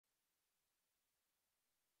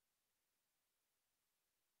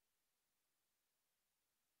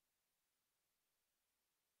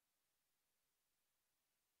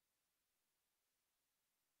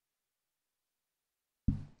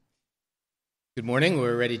Good morning.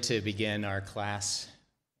 We're ready to begin our class.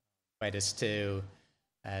 I invite us to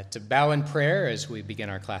bow in prayer as we begin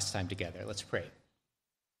our class time together. Let's pray.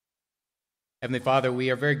 Heavenly Father, we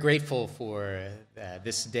are very grateful for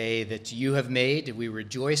this day that you have made. We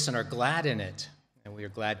rejoice and are glad in it, and we are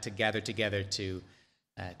glad to gather together to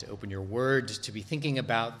open your word, to be thinking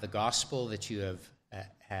about the gospel that you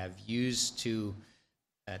have used to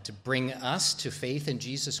bring us to faith in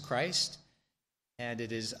Jesus Christ. And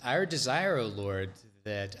it is our desire, O Lord,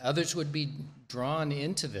 that others would be drawn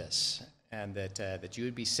into this, and that you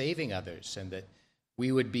would be saving others, and that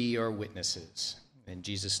we would be your witnesses. In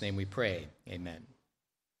Jesus' name we pray. Amen.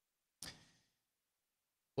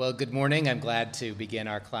 Well, good morning. I'm glad to begin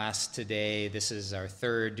our class today. This is our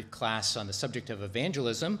third class on the subject of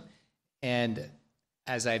evangelism. And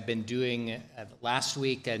as I've been doing last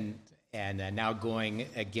week and now going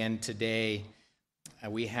again today,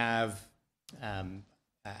 we have...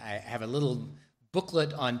 I have a little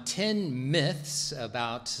booklet on 10 myths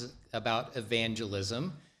about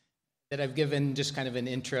evangelism that I've given just kind of an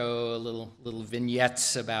intro, little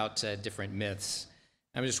vignettes about different myths.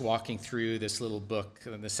 I'm just walking through this little book.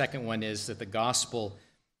 And the second one is that the gospel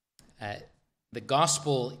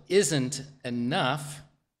isn't enough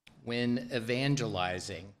when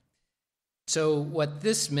evangelizing. So what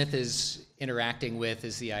this myth is interacting with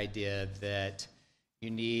is the idea that you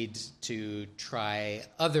need to try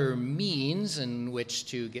other means in which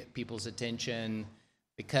to get people's attention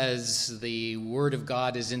because the Word of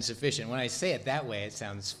God is insufficient. When I say it that way, it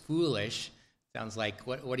sounds foolish. It sounds like,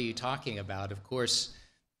 what are you talking about? Of course,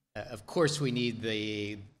 we need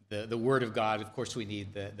the Word of God. Of course, we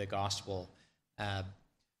need the gospel.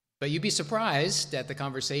 But you'd be surprised at the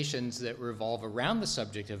conversations that revolve around the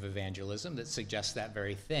subject of evangelism that suggest that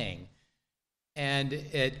very thing. And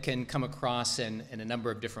it can come across in a number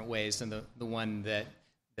of different ways. And the one that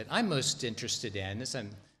I'm most interested in is I'm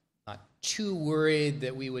not too worried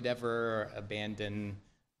that we would ever abandon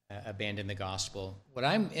the gospel. What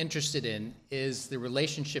I'm interested in is the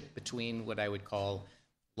relationship between what I would call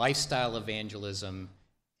lifestyle evangelism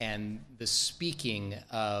and the speaking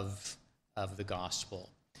of the gospel.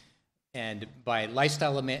 And by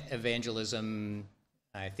lifestyle evangelism,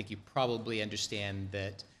 I think you probably understand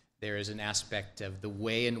that there is an aspect of the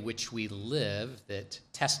way in which we live that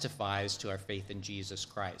testifies to our faith in Jesus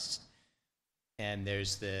Christ. And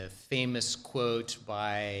there's the famous quote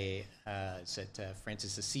by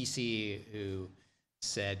Francis Assisi, who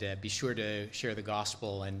said, be sure to share the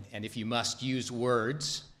gospel, and if you must, use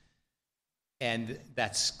words. And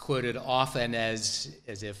that's quoted often as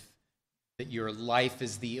if that your life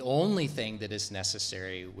is the only thing that is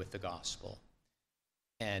necessary with the gospel.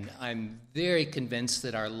 And I'm very convinced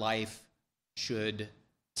that our life should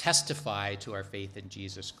testify to our faith in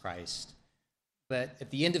Jesus Christ. But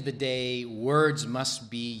at the end of the day, words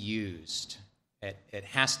must be used. It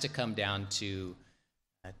has to come down to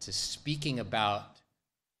speaking about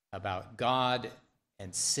God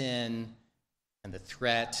and sin and the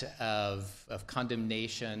threat of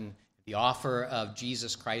condemnation, the offer of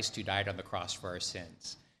Jesus Christ who died on the cross for our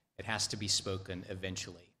sins. It has to be spoken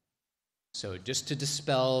eventually. So just to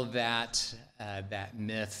dispel that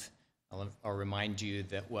myth, I'll remind you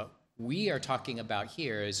that what we are talking about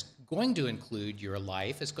here is going to include your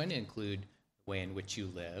life. It's going to include the way in which you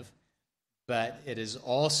live. But it is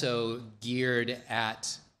also geared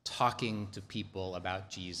at talking to people about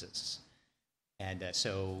Jesus. And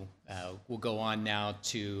so we'll go on now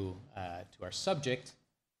to our subject.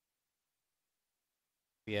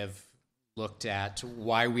 We have looked at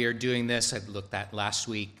why we are doing this. I looked at last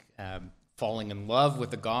week, falling in love with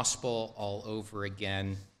the gospel all over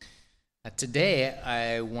again. Today,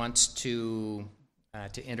 I want to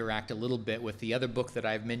interact a little bit with the other book that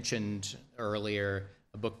I've mentioned earlier,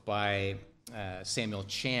 a book by Samuel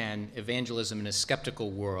Chan, Evangelism in a Skeptical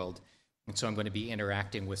World. And so I'm going to be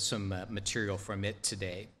interacting with some material from it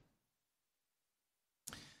today.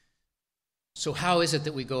 So how is it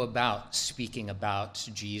that we go about speaking about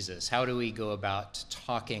Jesus? How do we go about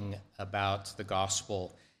talking about the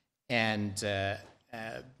gospel? And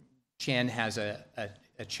Chan has a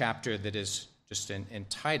chapter that is just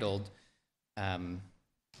entitled, I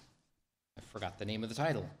forgot the name of the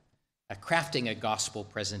title, Crafting a Gospel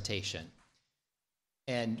Presentation.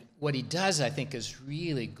 And what he does, I think, is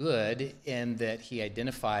really good in that he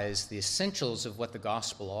identifies the essentials of what the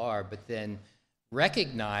gospel are, but then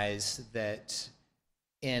recognize that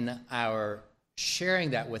in our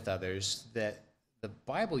sharing that with others, that the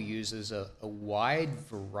Bible uses a wide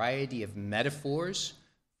variety of metaphors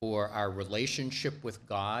for our relationship with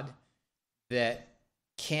God that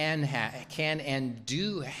can and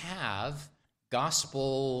do have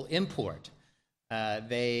gospel import.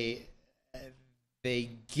 They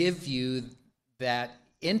give you that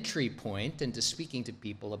entry point into speaking to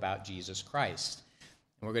people about Jesus Christ.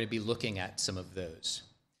 And we're going to be looking at some of those.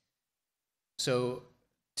 So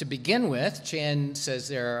to begin with, Chan says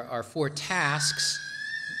there are 4 tasks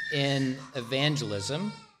in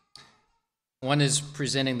evangelism. 1 is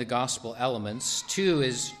presenting the gospel elements. 2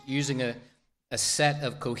 is using a set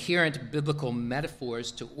of coherent biblical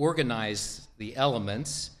metaphors to organize the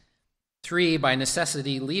elements. 3, by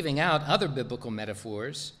necessity, leaving out other biblical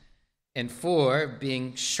metaphors. And 4,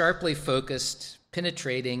 being sharply focused,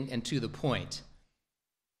 penetrating, and to the point.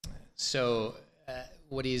 So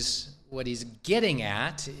what he's getting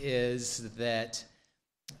at is that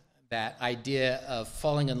idea of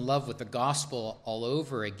falling in love with the gospel all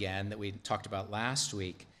over again that we talked about last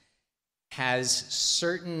week has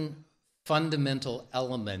certain fundamental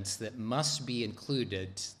elements that must be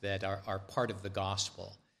included that are part of the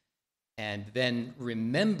gospel. And then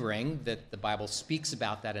remembering that the Bible speaks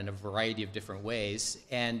about that in a variety of different ways,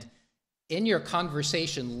 and in your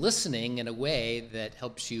conversation, listening in a way that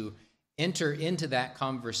helps you enter into that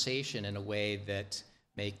conversation in a way that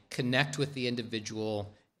may connect with the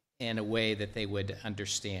individual in a way that they would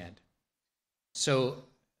understand. So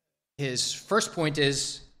his first point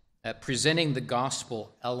is presenting the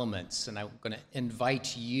gospel elements, and I'm going to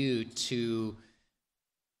invite you to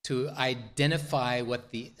identify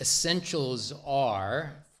what the essentials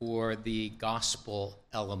are for the gospel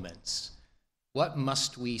elements. What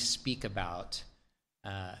must we speak about?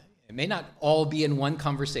 It may not all be in one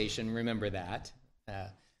conversation, remember that,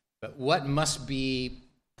 but what must be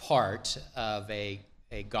part of a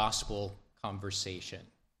gospel conversation?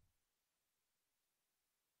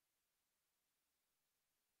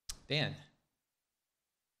 Dan?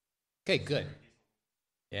 Okay, good.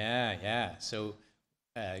 Yeah. So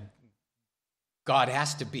God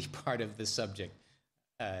has to be part of the subject.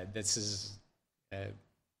 This is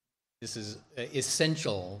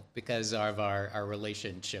essential because of our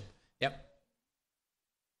relationship. Yep.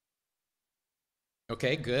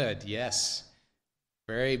 Okay, good. Yes.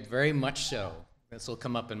 Very, very much so. This will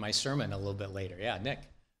come up in my sermon a little bit later. Yeah, Nick.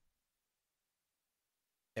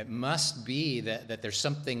 It must be that there's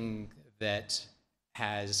something that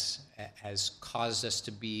has caused us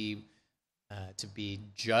to be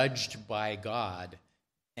judged by God,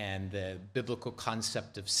 and the biblical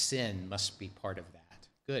concept of sin must be part of that.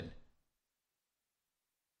 Good.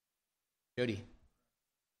 Jody.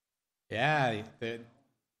 Yeah,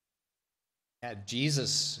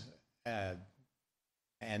 Jesus,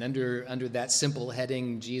 and under that simple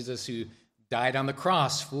heading, Jesus who died on the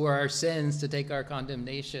cross for our sins to take our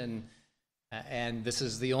condemnation, and this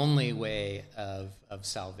is the only way of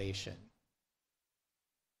salvation.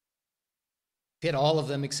 Hit all of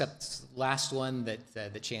them except the last one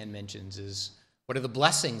that Chan mentions is, what are the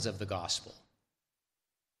blessings of the gospel?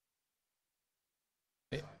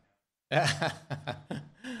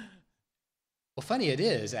 Well, funny it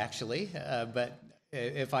is, actually, but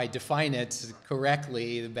if I define it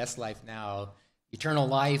correctly, the best life now, eternal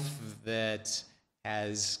life that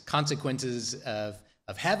has consequences of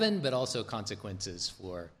heaven, but also consequences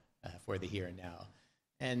for the here and now,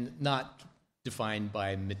 and not defined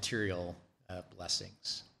by material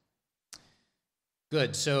blessings.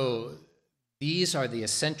 Good. So these are the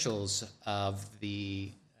essentials of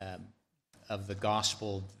the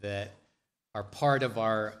gospel that are part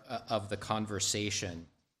of the conversation.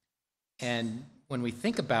 And when we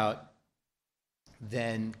think about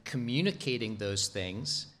then communicating those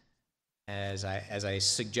things, as I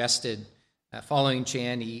suggested, following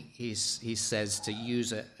Chan, he says to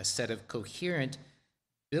use a set of coherent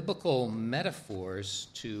biblical metaphors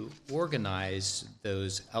to organize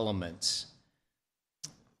those elements.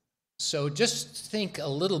 So just think a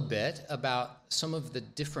little bit about some of the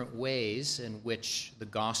different ways in which the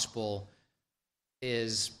gospel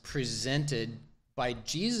is presented by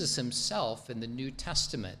Jesus himself in the New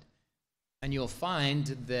Testament. And you'll find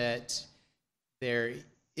that there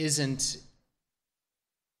isn't,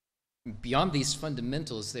 beyond these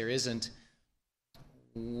fundamentals, there isn't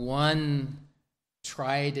one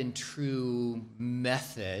tried and true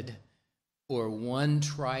method or one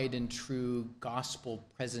tried and true gospel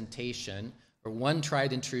presentation or one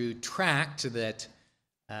tried and true tract that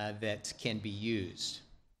can be used.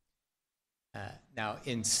 Now,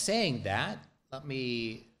 in saying that, let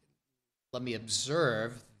me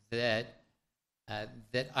observe that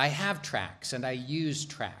I have tracts and I use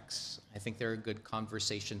tracts. I think they're a good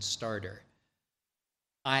conversation starter.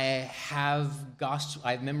 I've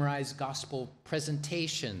memorized gospel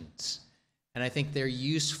presentations, and I think they're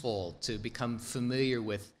useful to become familiar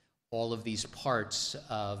with all of these parts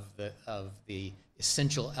of the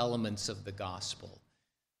essential elements of the gospel.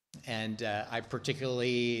 And I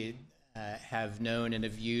particularly have known and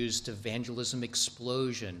have used evangelism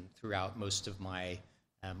explosion throughout most of my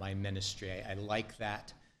ministry. I like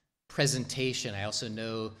that presentation. I also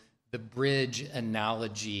know the bridge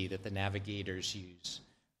analogy that the navigators use.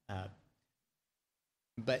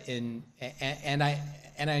 And I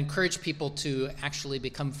encourage people to actually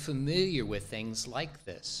become familiar with things like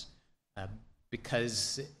this,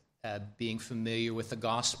 because being familiar with the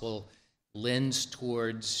gospel lends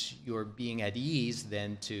towards your being at ease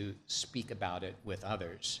then to speak about it with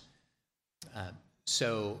others.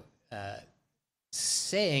 So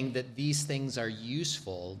saying that these things are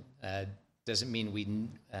useful doesn't mean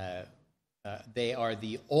they are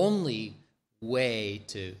the only way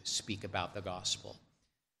to speak about the gospel.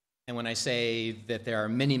 And when I say that there are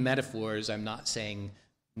many metaphors, I'm not saying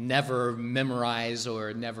never memorize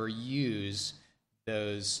or never use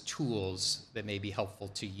those tools that may be helpful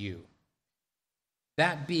to you.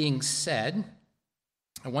 That being said,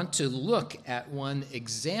 I want to look at one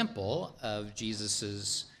example of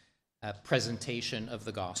Jesus's presentation of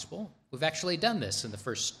the gospel. We've actually done this in the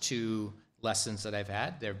first two lessons that I've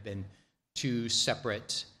had. There have been two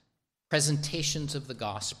separate presentations of the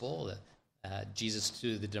gospel, Jesus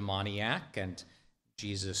to the demoniac and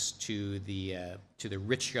Jesus to the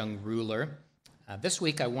rich young ruler. This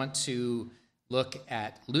week I want to look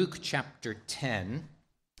at Luke chapter 10,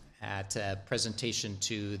 at a presentation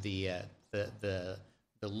to the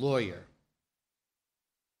lawyer.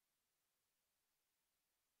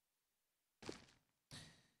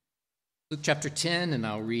 Luke chapter 10, and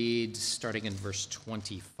I'll read starting in verse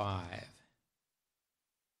 25.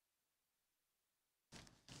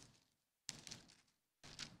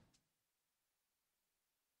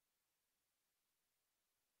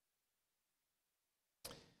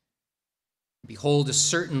 Behold, a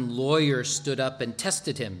certain lawyer stood up and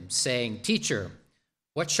tested him, saying, "Teacher,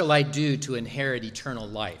 what shall I do to inherit eternal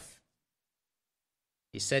life?"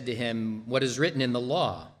 He said to him, "What is written in the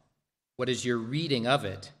law? What is your reading of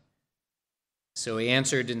it?" So he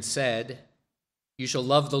answered and said, "You shall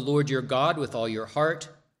love the Lord your God with all your heart,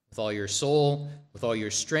 with all your soul, with all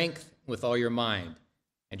your strength, with all your mind,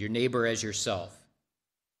 and your neighbor as yourself."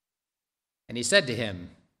 And he said to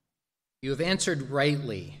him, "You have answered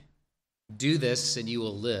rightly. Do this and you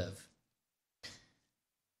will live."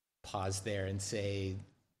 Pause there and say,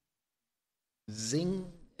 zing.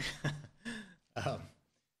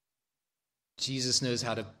 Jesus knows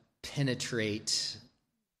how to penetrate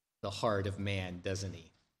the heart of man, doesn't he?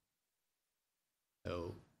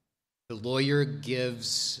 So the lawyer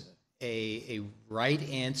gives a right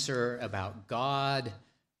answer about God,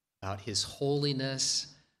 about his holiness,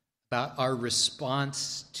 about our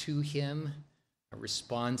response to him. Our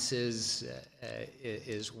response is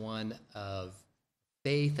one of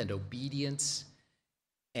faith and obedience.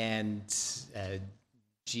 And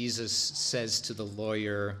Jesus says to the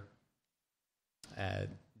lawyer,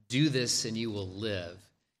 "Do this and you will live."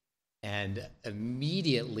 And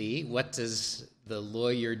immediately, what does the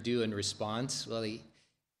lawyer do in response? Well,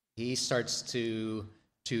 he starts to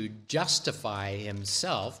justify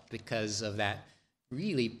himself because of that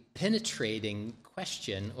really penetrating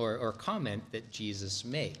question or comment that Jesus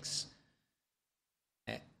makes.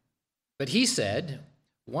 But he said,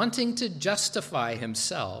 wanting to justify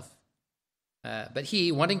himself, said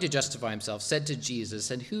to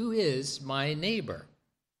Jesus, "And who is my neighbor?"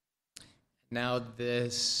 Now,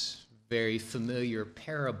 this very familiar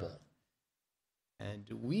parable. And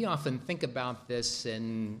we often think about this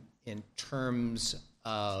in terms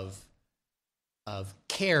of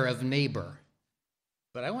care of neighbor.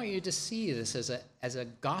 But I want you to see this as a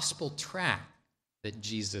gospel tract that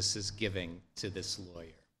Jesus is giving to this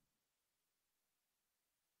lawyer.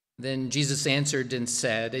 Then Jesus answered and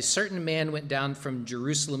said, "A certain man went down from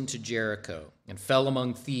Jerusalem to Jericho and fell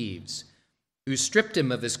among thieves, who stripped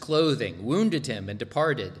him of his clothing, wounded him, and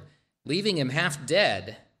departed, leaving him half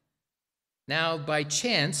dead. Now, by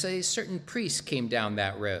chance, a certain priest came down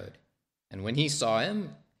that road, and when he saw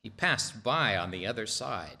him, he passed by on the other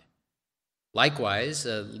side. Likewise,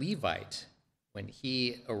 a Levite, when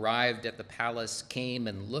he arrived at the palace, came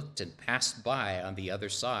and looked and passed by on the other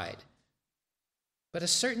side. But a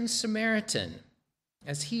certain Samaritan,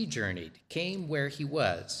 as he journeyed, came where he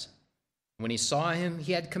was. When he saw him,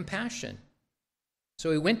 he had compassion.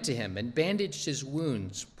 So he went to him and bandaged his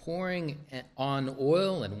wounds, pouring on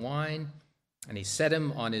oil and wine, and he set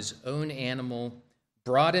him on his own animal,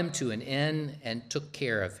 brought him to an inn, and took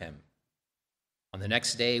care of him. On the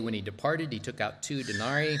next day, when he departed, he took out 2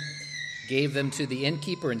 denarii, gave them to the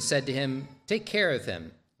innkeeper, and said to him, 'Take care of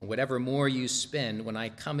him. Whatever more you spend, when I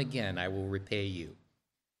come again, I will repay you.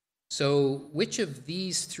 So which of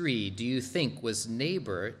these three do you think was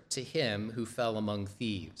neighbor to him who fell among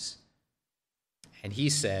thieves?" And he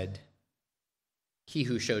said, "He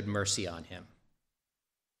who showed mercy on him."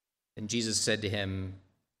 And Jesus said to him,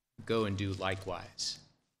 "Go and do likewise."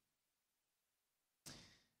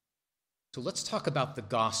 So let's talk about the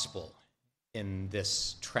gospel in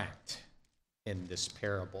this tract, in this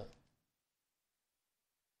parable.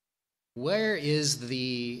 Where is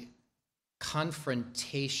the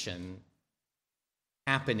confrontation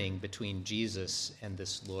happening between Jesus and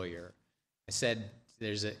this lawyer? I said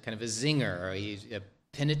there's a kind of a zinger, or a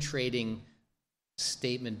penetrating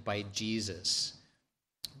statement by Jesus.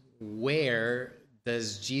 Where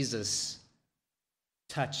does Jesus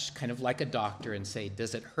touch, kind of like a doctor, and say,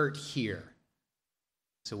 does it hurt here?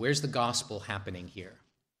 So where's the gospel happening here?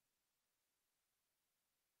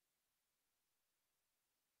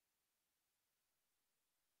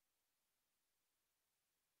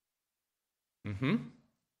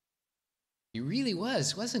 He really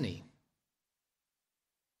was, wasn't he?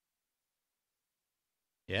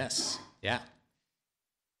 Yes, yeah.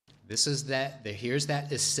 Here's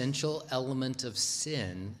that essential element of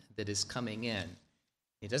sin that is coming in.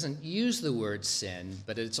 He doesn't use the word sin,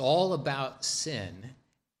 but it's all about sin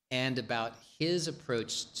and about his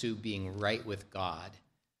approach to being right with God.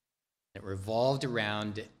 It revolved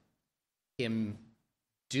around him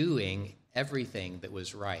doing everything that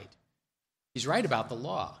was right. He's right about the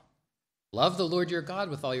law. Love the Lord your God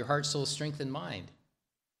with all your heart, soul, strength, and mind.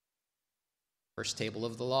 First table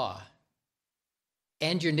of the law.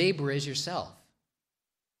 And your neighbor as yourself.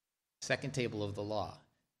 Second table of the law.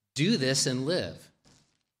 Do this and live.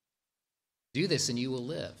 Do this and you will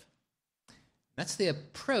live. That's the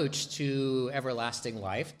approach to everlasting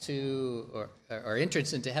life, or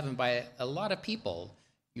entrance into heaven by a lot of people.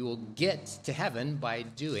 You will get to heaven by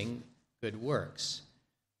doing good works.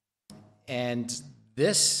 And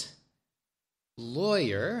this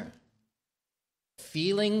lawyer,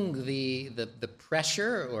 feeling the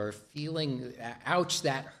pressure, or feeling, ouch,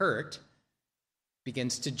 that hurt,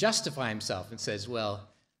 begins to justify himself and says, well,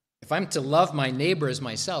 if I'm to love my neighbor as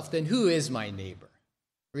myself, then who is my neighbor?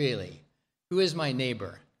 Really? Who is my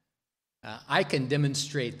neighbor? I can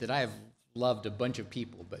demonstrate that I have loved a bunch of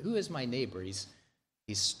people, but who is my neighbor?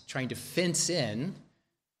 He's trying to fence in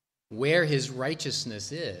where his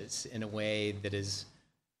righteousness is in a way that is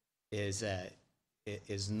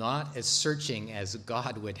not as searching as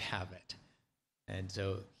God would have it. And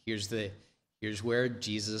so here's where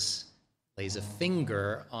Jesus lays a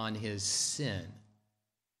finger on his sin.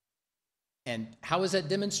 And how is that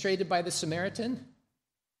demonstrated by the Samaritan?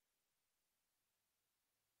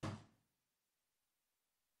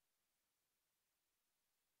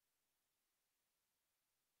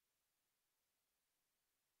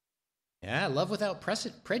 Yeah, love without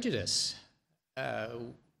prejudice.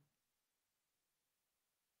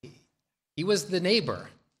 He was the neighbor,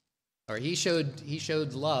 or he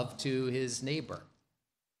showed love to his neighbor,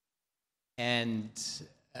 and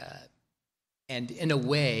in a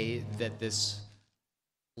way that this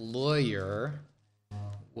lawyer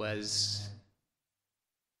was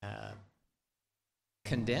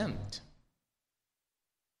condemned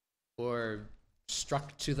or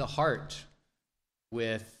struck to the heart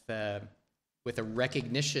with a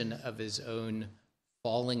recognition of his own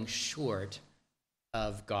falling short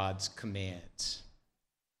of God's commands.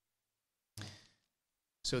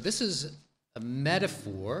 So this is a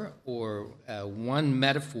metaphor, or one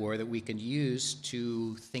metaphor that we can use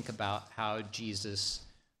to think about how Jesus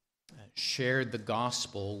shared the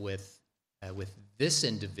gospel with this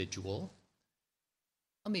individual.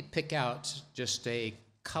 Let me pick out just a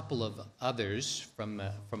couple of others from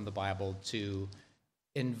the Bible to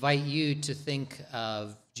invite you to think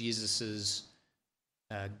of Jesus's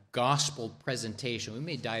gospel presentation. We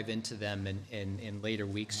may dive into them in later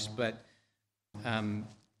weeks, but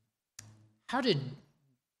how did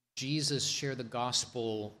Jesus share the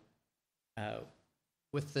gospel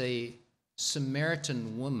with the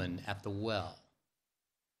Samaritan woman at the well?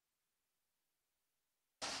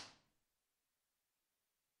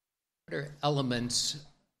 What are elements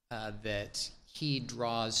that he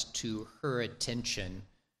draws to her attention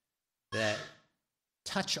that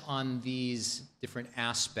touch on these different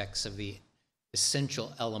aspects of the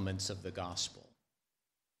essential elements of the gospel?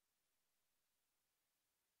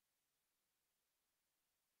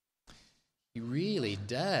 He really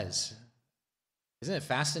does. Isn't it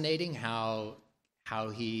fascinating how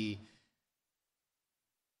he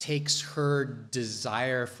takes her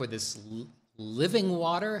desire for this living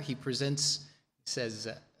water? He says,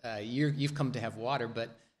 you've come to have water, but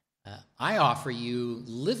I offer you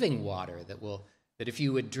living water that if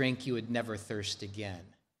you would drink, you would never thirst again.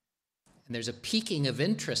 And there's a piquing of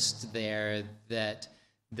interest there that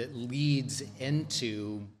leads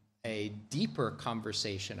into a deeper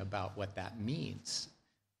conversation about what that means.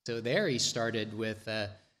 So there he started with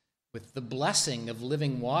the blessing of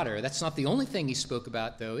living water. That's not the only thing he spoke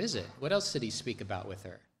about, though, is it? What else did he speak about with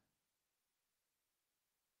her?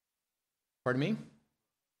 Pardon me?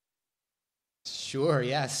 Sure,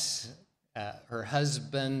 yes. Her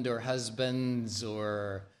husband or husbands,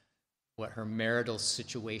 or what her marital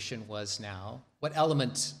situation was now. What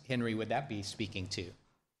element, Henry, would that be speaking to?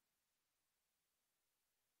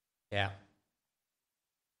 Yeah.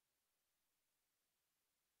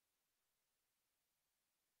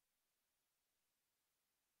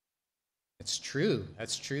 It's true.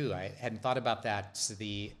 That's true. I hadn't thought about that. It's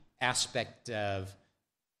the aspect of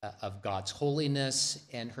God's holiness,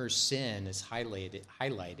 and her sin is highlighted,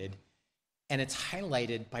 and it's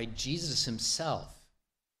highlighted by Jesus himself.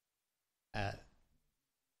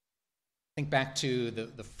 Think back to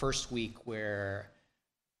the first week where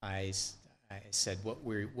I said what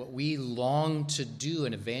we long to do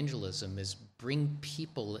in evangelism is bring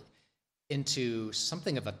people into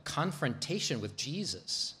something of a confrontation with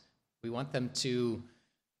Jesus. We want them to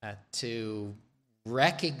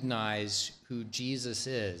recognize who Jesus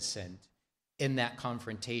is, and in that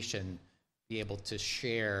confrontation be able to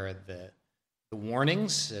share the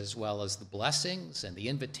warnings as well as the blessings and the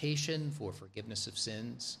invitation for forgiveness of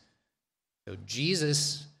sins. So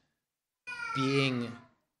Jesus,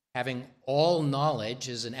 having all knowledge,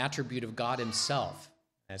 is an attribute of God himself.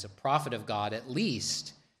 As a prophet of God, at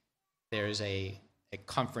least, there's a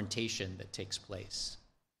confrontation that takes place.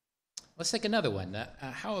 Let's take another one.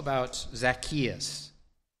 How about Zacchaeus?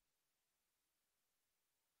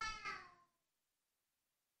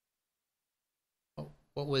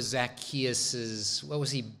 What was what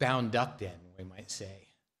was he bound up in, we might say?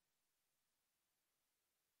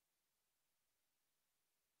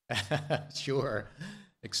 Sure.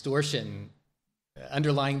 Extortion,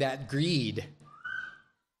 underlying that, greed.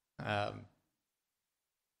 How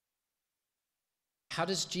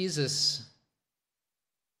does Jesus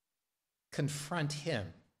confront him?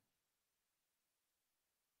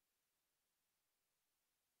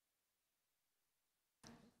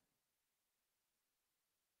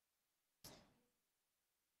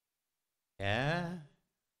 Yeah.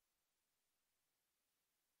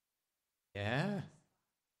 Yeah.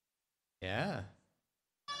 Yeah.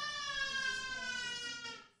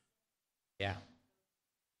 Yeah.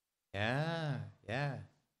 Yeah. Yeah.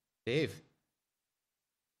 Dave.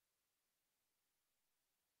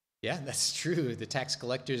 Yeah, that's true. The tax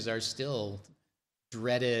collectors are still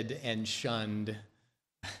dreaded and shunned.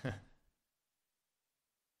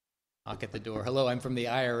 Knock at the door. Hello, I'm from the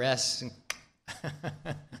IRS.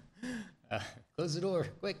 Close the door,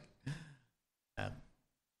 quick.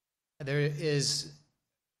 There is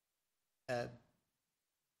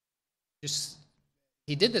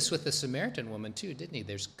he did this with the Samaritan woman too, didn't he?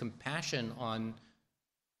 There's compassion on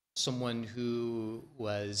someone who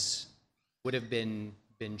would have been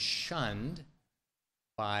shunned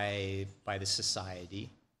by the society.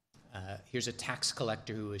 Here's a tax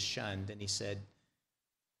collector who was shunned, and he said,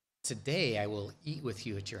 "Today I will eat with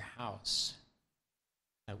you at your house,"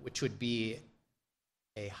 which would be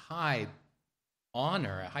a high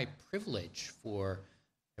honor, a high privilege for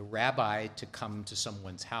a rabbi to come to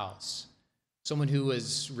someone's house. Someone who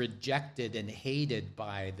was rejected and hated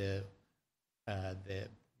by the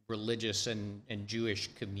religious and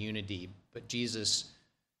Jewish community, but Jesus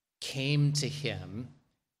came to him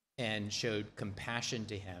and showed compassion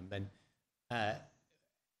to him. And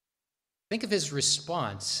think of his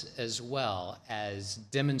response as well as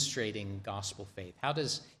demonstrating gospel faith. How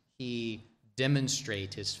does he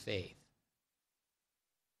demonstrate his faith?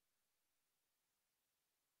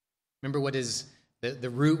 Remember what the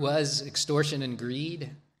root was? Extortion and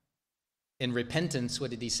greed. In repentance, what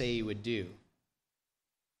did he say he would do?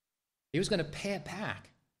 He was going to pay it back.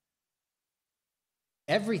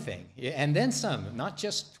 Everything, and then some. Not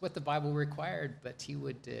just what the Bible required, but he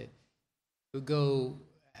would go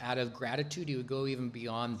out of gratitude. He would go even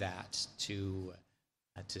beyond that to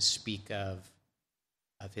speak of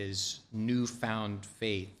his newfound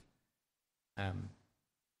faith.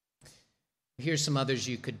 Here's some others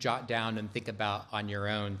you could jot down and think about on your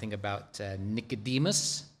own. Think about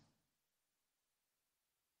Nicodemus,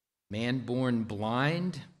 man born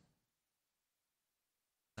blind.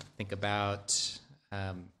 Think about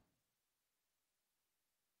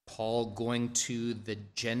Paul going to the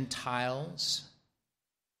Gentiles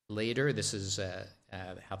later. This is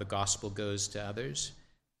how the gospel goes to others.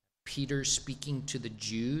 Peter speaking to the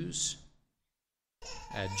Jews,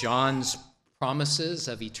 John's promises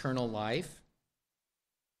of eternal life.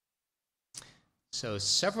 So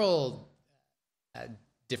several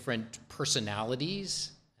different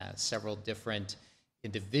personalities, several different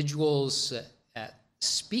individuals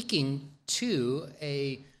speaking to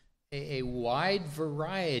a wide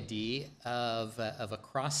variety of a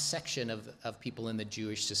cross-section of people in the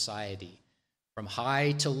Jewish society, from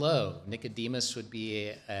high to low. Nicodemus would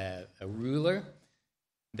be a ruler.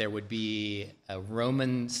 There would be a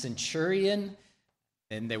Roman centurion,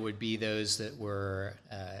 and there would be those that were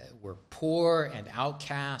poor and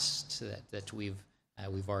outcasts that we've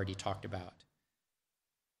already talked about.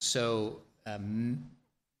 So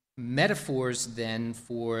metaphors then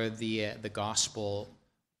for the gospel,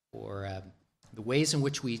 or the ways in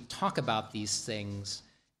which we talk about these things,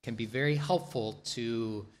 can be very helpful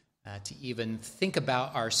to even think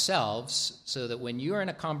about ourselves, so that when you're in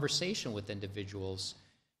a conversation with individuals,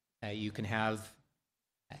 you can have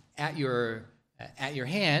at your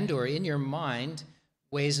hand or in your mind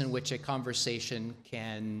ways in which a conversation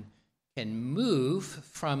can move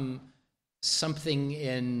from something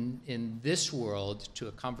in this world to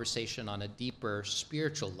a conversation on a deeper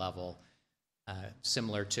spiritual level,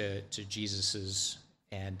 similar to Jesus's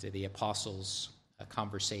and the apostles'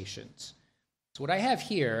 conversations. So what I have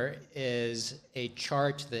here is a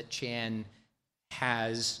chart that Chan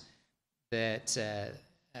has that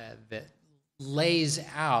lays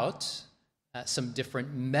out some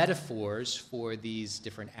different metaphors for these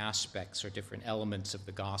different aspects or different elements of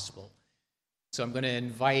the gospel. So I'm going to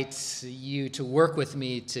invite you to work with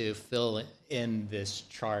me to fill in this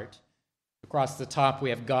chart. Across the top, we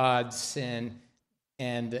have God's sin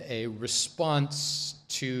and a response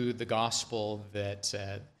to the gospel that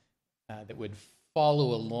would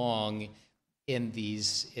follow along in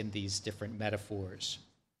these different metaphors.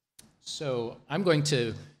 So I'm going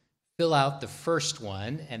to fill out the first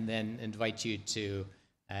one and then invite you to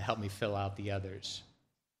help me fill out the others.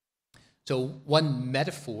 So one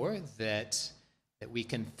metaphor that we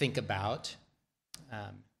can think about,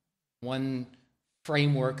 one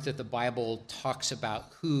framework that the Bible talks about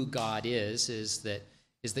who God is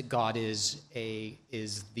that God is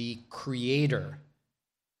the creator,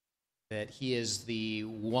 that he is the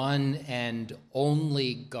one and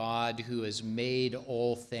only God who has made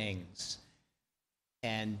all things,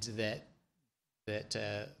 and that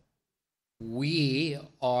we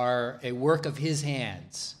are a work of his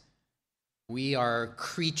hands. We are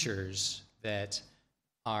creatures that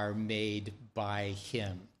are made by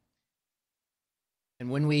him. And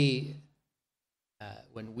when we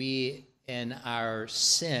in our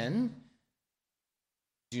sin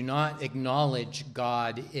do not acknowledge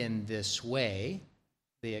God in this way,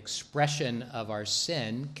 the expression of our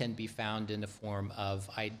sin can be found in the form of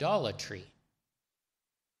idolatry.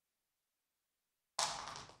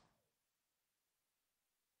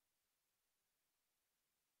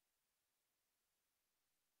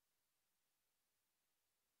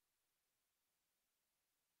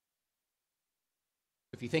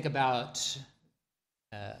 If you think about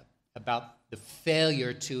the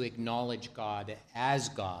failure to acknowledge God as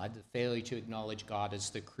God, the failure to acknowledge God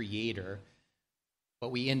as the creator,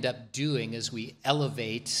 what we end up doing is we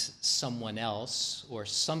elevate someone else or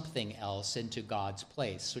something else into God's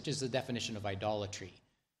place, which is the definition of idolatry.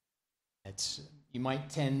 You might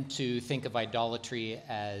tend to think of idolatry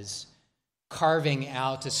as carving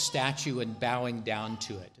out a statue and bowing down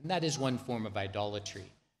to it, and that is one form of idolatry.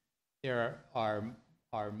 There are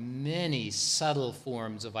many subtle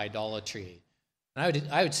forms of idolatry. And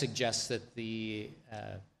I would suggest that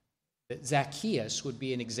that Zacchaeus would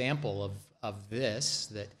be an example of this,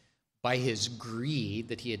 that by his greed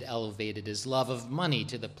that he had elevated his love of money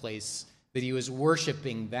to the place that he was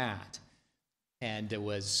worshiping that, and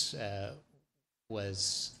was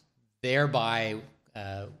thereby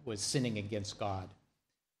was sinning against God.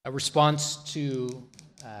 A response to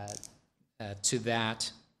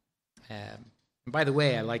that. And by the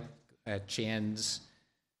way, I like Chan's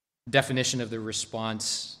definition of the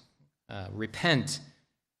response: repent,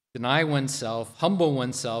 deny oneself, humble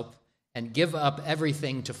oneself, and give up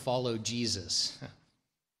everything to follow Jesus.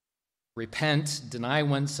 Repent, deny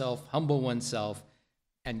oneself, humble oneself,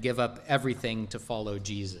 and give up everything to follow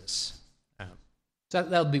Jesus. So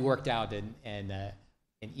that'll be worked out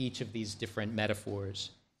in each of these different metaphors.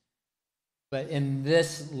 But in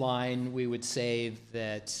this line, we would say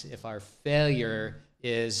that if our failure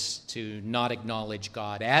is to not acknowledge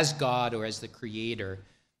God or as the creator,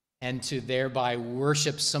 and to thereby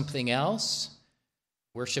worship something else,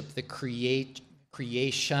 worship the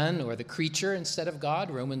creation or the creature instead of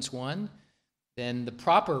God, Romans 1, then the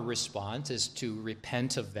proper response is to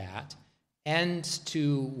repent of that and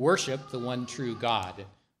to worship the one true God.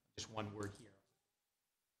 Just one word here.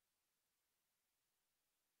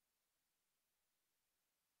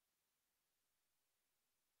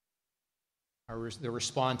 The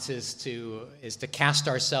response is to cast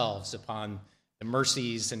ourselves upon the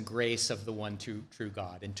mercies and grace of the one true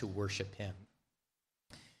God and to worship him.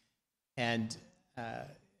 And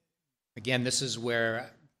again, this is where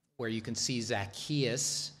you can see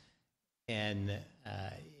Zacchaeus and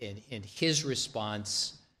in his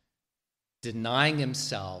response, denying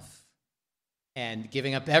himself and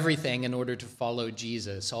giving up everything in order to follow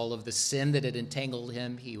Jesus. All of the sin that had entangled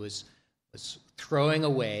him, he was throwing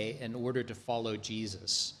away in order to follow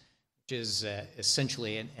Jesus, which is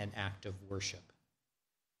essentially an act of worship.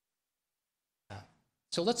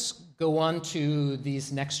 So let's go on to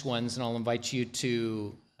these next ones, and I'll invite you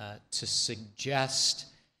to suggest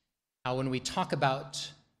how when we talk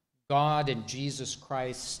about God and Jesus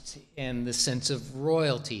Christ in the sense of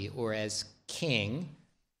royalty or as king,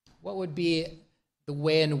 what would be the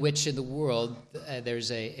way in which in the world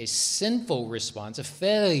there's a sinful response, a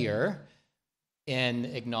failure in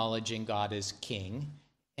acknowledging God as king,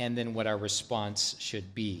 and then what our response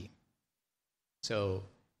should be. So,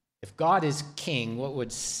 if God is king, what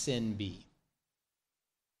would sin be?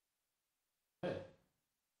 Good.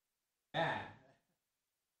 Bad.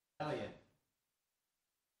 Rebellion.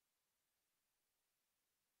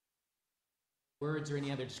 Words or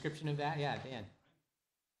any other description of that? Yeah, Dan.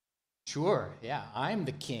 Sure, yeah, I'm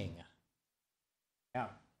the king. Yeah.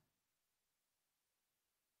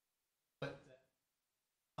 But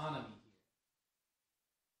autonomy here.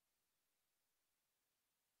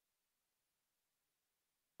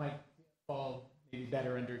 Might fall maybe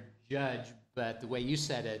better under judge, but the way you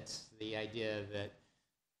said it, the idea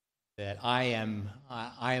that I am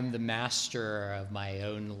the master of my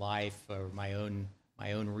own life or my own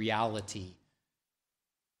reality.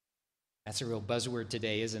 That's a real buzzword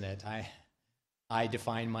today, isn't it? I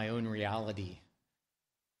define my own reality.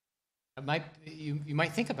 You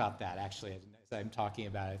might think about that, actually, as I'm talking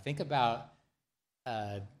about it. Think about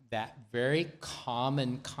that very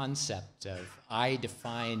common concept of I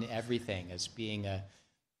define everything as being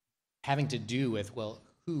having to do with, well,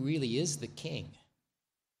 who really is the king?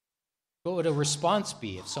 What would a response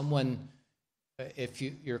be if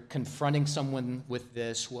you're confronting someone with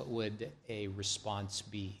this? What would a response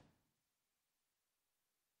be?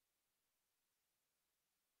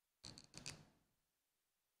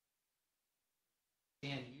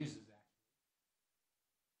 Dan uses that.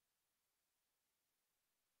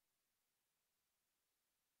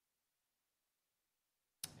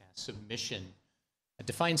 Yeah, submission.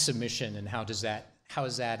 Define submission, and how is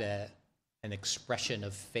that an expression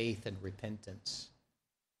of faith and repentance?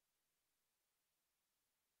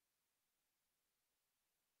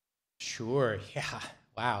 Sure. Yeah.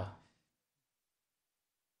 Wow.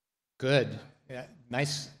 Good. Yeah.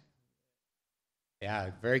 Nice. Yeah.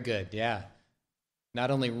 Very good. Yeah. Not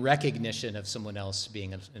only recognition of someone else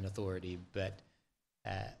being an authority, but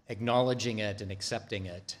acknowledging it and accepting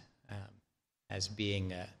it as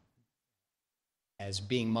being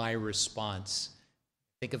my response.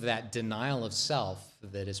 Think of that denial of self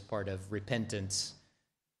that is part of repentance,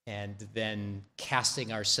 and then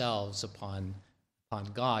casting ourselves upon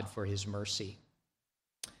God for his mercy.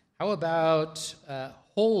 How about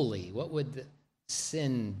holy? What would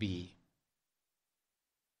sin be?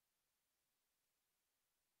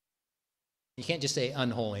 You can't just say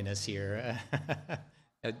unholiness here.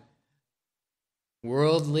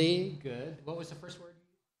 Worldly, good. What was the first word?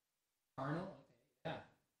 Carnal? Okay,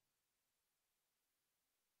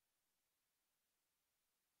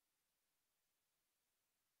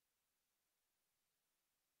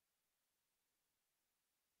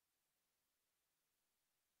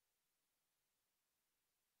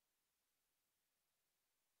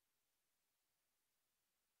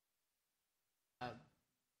 yeah.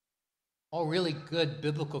 All really good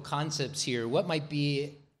biblical concepts here. What might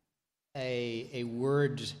be a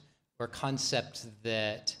word or concept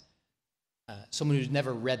that someone who's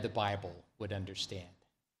never read the Bible would understand?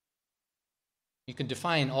 You can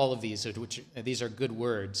define all of these, which these are good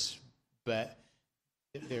words, but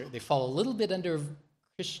they fall a little bit under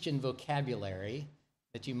Christian vocabulary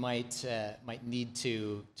that you might need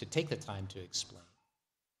to take the time to explain.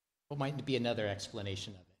 What might be another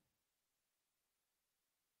explanation of it?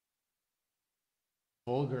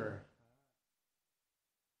 Vulgar.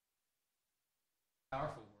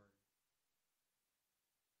 Powerful word.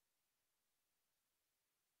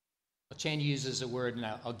 Well, Chan uses a word, and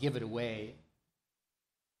I'll give it away.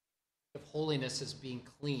 Of holiness as being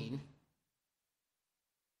clean.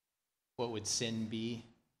 What would sin be?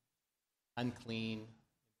 Unclean,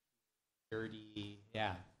 dirty.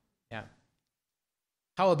 Yeah, yeah.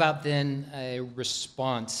 How about then a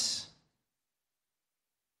response?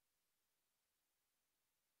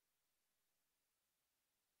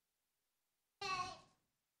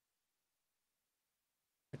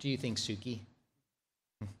 What do you think, Suki?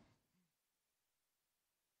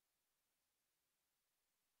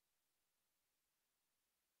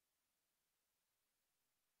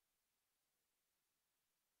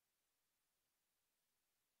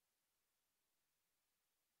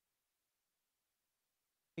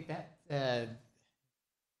 I think that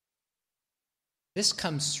this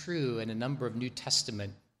comes through in a number of New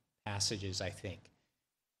Testament passages, I think.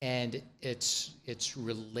 And it's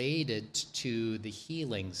related to the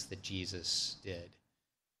healings that Jesus did.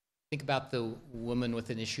 Think about the woman with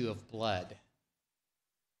an issue of blood.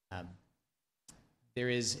 Um, there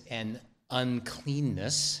is an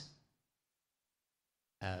uncleanness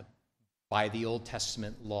by the Old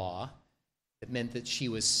Testament law that meant that she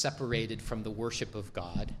was separated from the worship of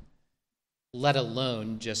God, let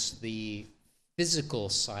alone just the physical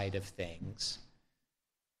side of things.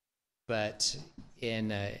 But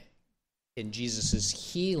in Jesus'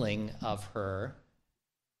 healing of her,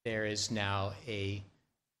 there is now a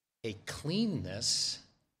cleanness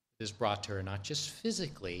that is brought to her, not just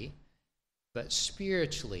physically, but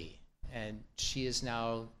spiritually. And she is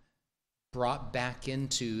now brought back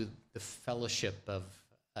into the fellowship of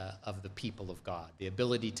the people of God, the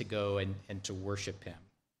ability to go and to worship him.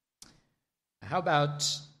 How about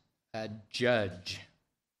a judge?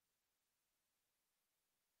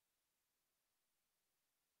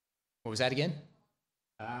 What was that again?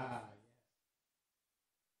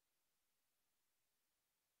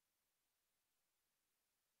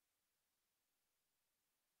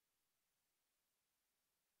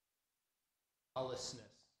 Lawlessness.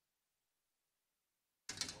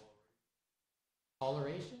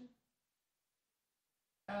 Toleration?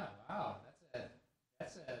 Yeah, wow,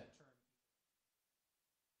 that's a term.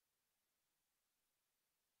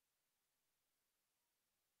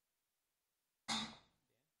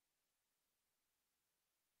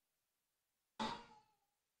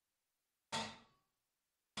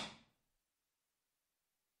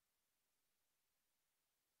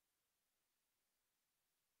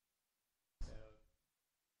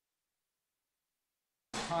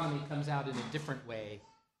 So economy comes out in a different way.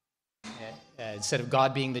 Instead of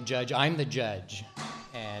God being the judge, I'm the judge,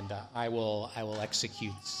 and I will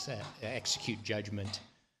execute judgment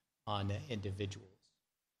on individuals.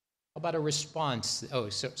 How about a response? Oh,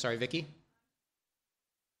 sorry, Vicky.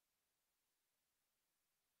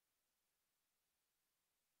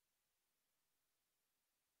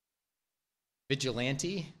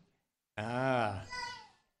 Vigilante. Ah,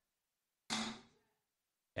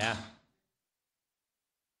 yeah.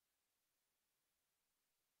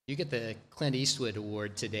 You get the Clint Eastwood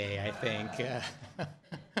Award today, I think.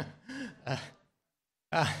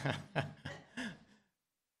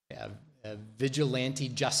 Yeah, vigilante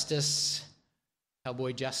justice,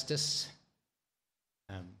 cowboy justice.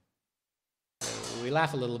 We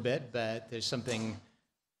laugh a little bit, but there's something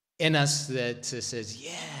in us that says,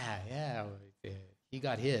 yeah, he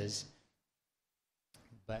got his.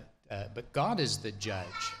 But God is the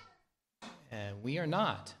judge, and we are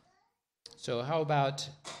not. So how about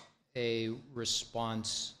a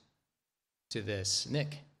response to this?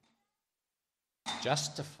 Nick?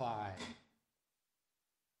 Justify.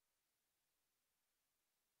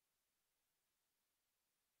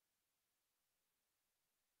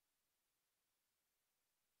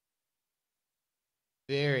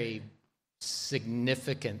 Very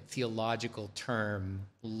significant theological term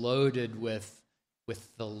loaded with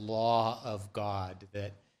the law of God,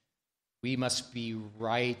 that we must be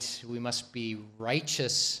right, we must be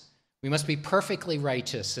righteous, we must be perfectly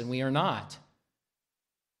righteous, and we are not.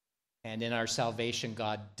 And in our salvation,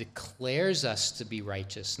 God declares us to be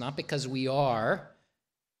righteous, not because we are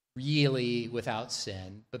really without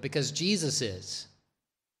sin, but because Jesus is.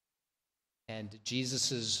 And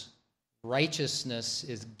Jesus' righteousness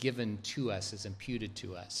is given to us, is imputed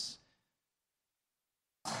to us.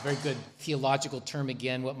 A very good theological term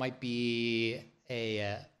again. What might be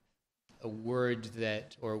a word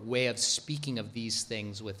that, or a way of speaking of these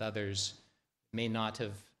things with others may not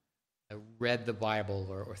have read the Bible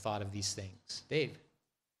or thought of these things? Dave?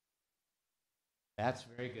 That's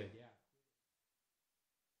very good, yeah.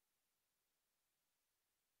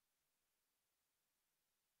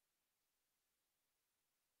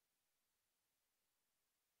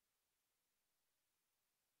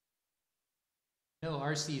 No,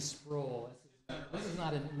 R.C. Sproul. This is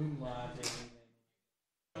not an umlaut or anything.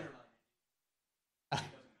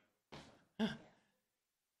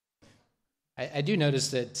 I do notice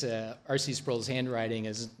that R.C. Sproul's handwriting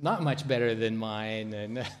is not much better than mine,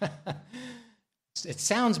 and it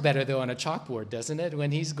sounds better, though, on a chalkboard, doesn't it,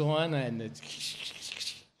 when he's going? And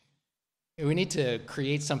we need to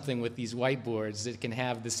create something with these whiteboards that can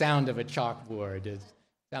have the sound of a chalkboard. It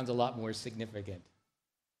sounds a lot more significant.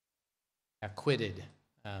 Acquitted.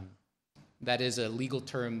 That is a legal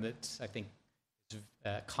term that I think is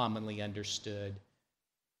commonly understood.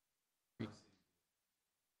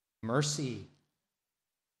 Mercy.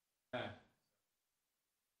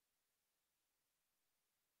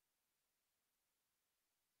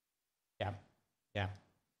 Yeah.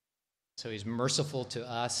 So he's merciful to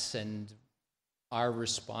us, and our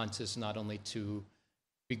response is not only to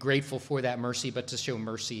be grateful for that mercy, but to show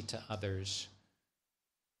mercy to others.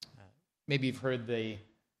 Maybe you've heard the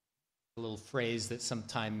little phrase that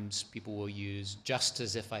sometimes people will use, just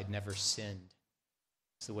as if I'd never sinned.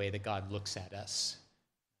 It's the way that God looks at us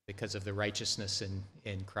because of the righteousness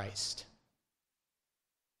in Christ.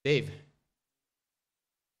 Dave.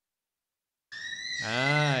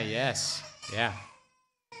 Yes. Yeah.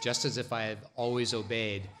 Just as if I had always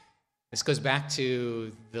obeyed. This goes back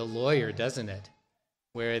to the lawyer, doesn't it?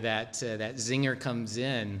 Where that zinger comes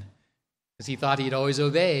in because he thought he'd always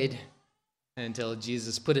obeyed until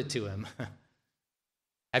Jesus put it to him.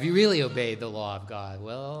 Have you really obeyed the law of God?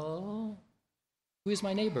 Well, who is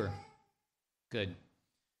my neighbor? Good.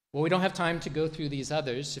 Well, we don't have time to go through these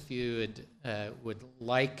others. If you would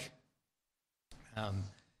like,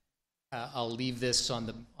 I'll leave this on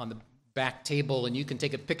the back table, and you can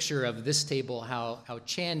take a picture of this table, how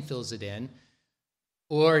Chan fills it in,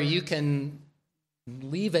 or you can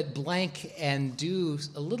leave it blank and do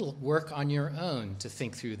a little work on your own to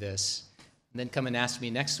think through this, and then come and ask me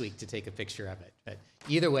next week to take a picture of it. But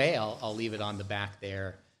either way, I'll leave it on the back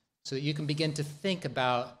there so that you can begin to think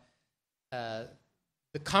about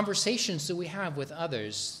the conversations that we have with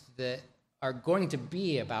others that are going to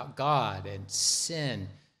be about God and sin,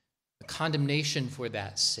 the condemnation for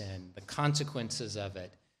that sin, the consequences of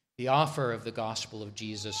it, the offer of the gospel of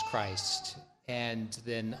Jesus Christ, and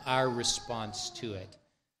then our response to it.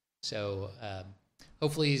 So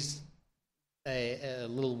hopefully a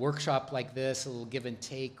little workshop like this, a little give and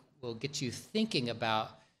take, will get you thinking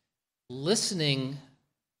about listening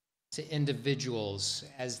to individuals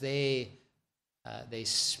as they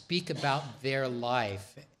speak about their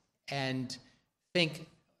life, and think,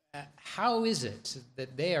 how is it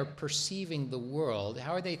that they are perceiving the world?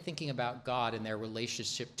 How are they thinking about God and their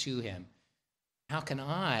relationship to him? How can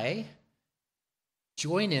I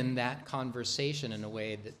join in that conversation in a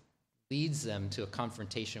way that leads them to a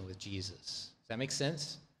confrontation with Jesus? Does that make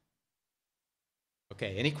sense?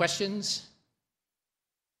 Okay, any questions?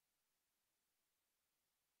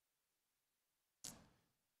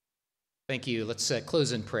 Thank you. Let's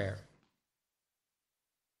close in prayer.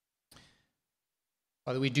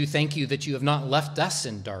 Father, we do thank you that you have not left us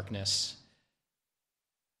in darkness.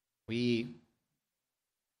 We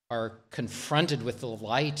are confronted with the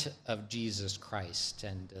light of Jesus Christ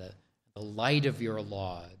and the light of your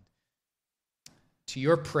law. To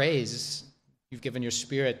your praise, you've given your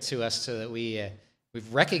Spirit to us so that we've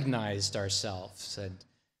recognized ourselves. And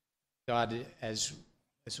God, as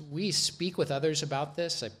we speak with others about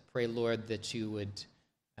this, I pray, Lord, that you would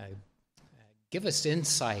give us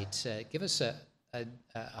insight, give us a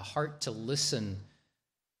heart to listen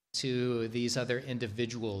to these other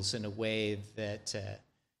individuals in a way that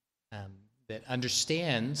that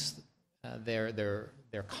understands their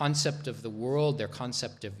concept of the world, their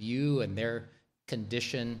concept of you and their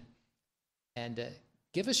condition, and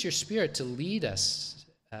give us your Spirit to lead us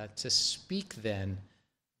to speak then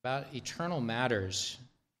about eternal matters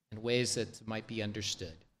in ways that might be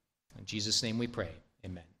understood. In Jesus' name we pray.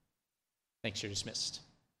 Amen. Thanks, you're dismissed.